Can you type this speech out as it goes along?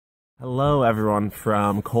Hello everyone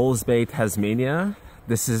from Coles Bay, Tasmania.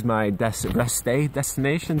 This is my rest day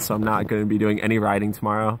destination, so I'm not going to be doing any riding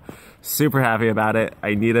tomorrow. Super happy about it.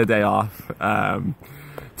 I need a day off.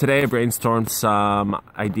 Today I brainstormed some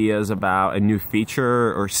ideas about a new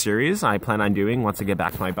feature or series I plan on doing once I get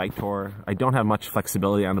back to my bike tour. I don't have much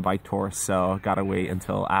flexibility on the bike tour, so gotta wait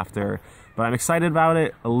until after. But I'm excited about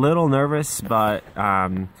it, a little nervous, but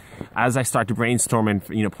as I start to brainstorm and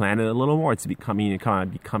plan it a little more, it's getting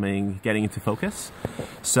into focus.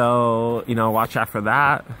 So watch out for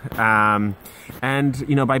that. And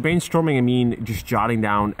by brainstorming, I mean just jotting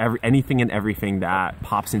down anything and everything that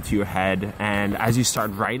pops into your head. And as you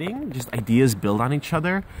start writing, just ideas build on each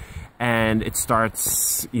other, and it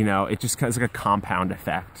starts, it just kind of like a compound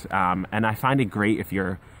effect. And I find it great if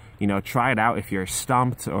you're try it out if you're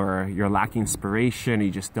stumped or you're lacking inspiration,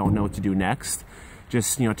 you just don't know what to do next.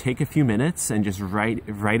 Just take a few minutes and just write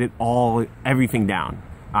everything down,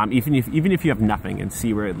 even if you have nothing, and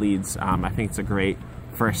see where it leads. I think it's a great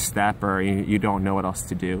first step, or you don't know what else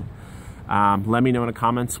to do. Let me know in the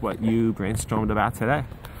comments what you brainstormed about today.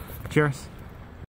 Cheers.